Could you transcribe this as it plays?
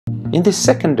In the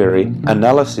secondary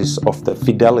analysis of the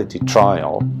Fidelity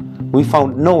trial, we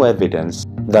found no evidence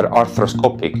that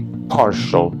arthroscopic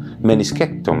partial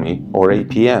meniscectomy, or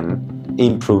APM,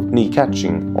 improved knee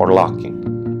catching or locking.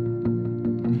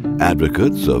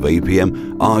 Advocates of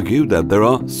APM argue that there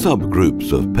are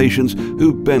subgroups of patients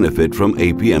who benefit from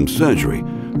APM surgery,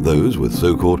 those with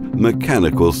so-called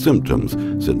mechanical symptoms,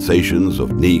 sensations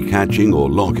of knee catching or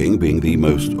locking being the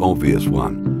most obvious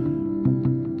one.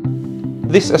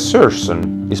 This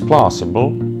assertion is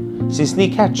plausible, since knee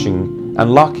catching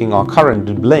and locking are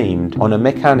currently blamed on a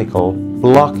mechanical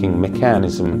blocking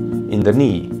mechanism in the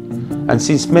knee, and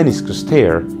since meniscus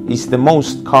tear is the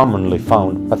most commonly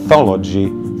found pathology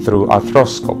through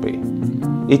arthroscopy,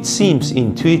 it seems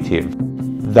intuitive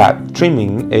that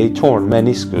trimming a torn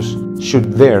meniscus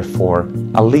should therefore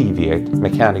alleviate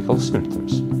mechanical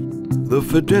symptoms. The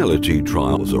Fidelity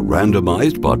trial was a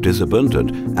randomized participant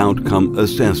and outcome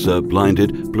assessor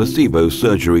blinded placebo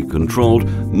surgery controlled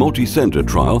multi-center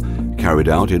trial carried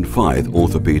out in 5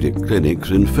 orthopedic clinics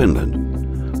in Finland.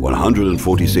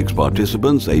 146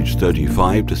 participants aged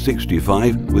 35 to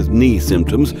 65 with knee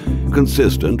symptoms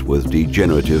consistent with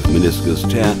degenerative meniscus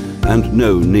tear and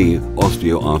no knee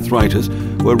osteoarthritis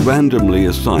were randomly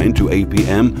assigned to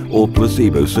APM or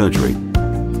placebo surgery.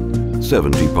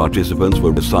 70 participants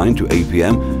were assigned to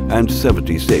APM and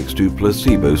 76 to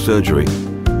placebo surgery.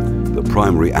 The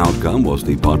primary outcome was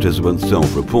the participant's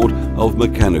self-report of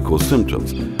mechanical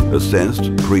symptoms,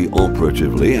 assessed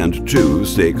pre-operatively and 2,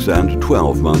 6 and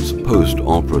 12 months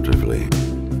post-operatively.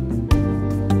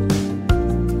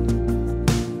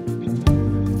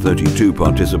 32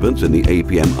 participants in the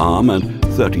APM arm and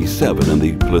 37 in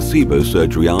the placebo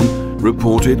surgery arm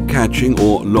reported catching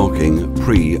or locking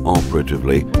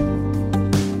pre-operatively.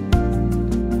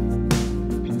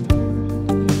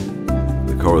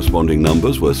 The corresponding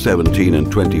numbers were 17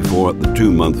 and 24 at the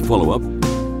 2-month follow-up,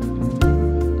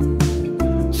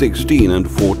 16 and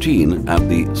 14 at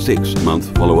the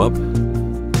 6-month follow-up,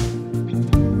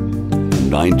 and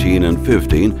 19 and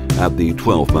 15 at the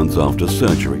 12 months after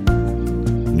surgery.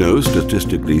 No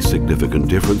statistically significant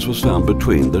difference was found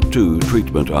between the 2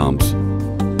 treatment arms.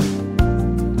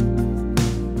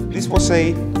 This was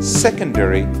a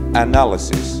secondary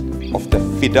analysis of the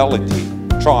Fidelity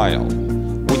trial,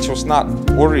 which was not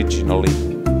originally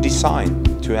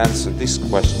designed to answer this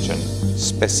question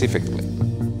specifically.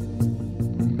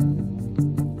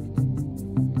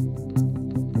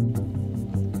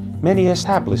 Many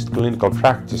established clinical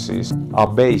practices are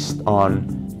based on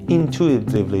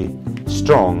intuitively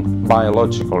strong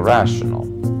biological rationale.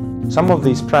 Some of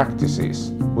these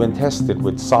practices, when tested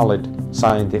with solid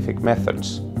scientific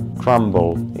methods,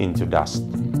 crumble into dust.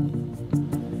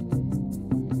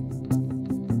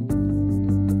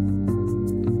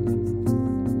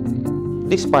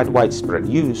 Despite widespread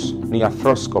use, knee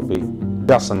arthroscopy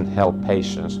doesn't help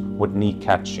patients with knee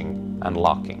catching and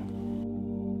locking.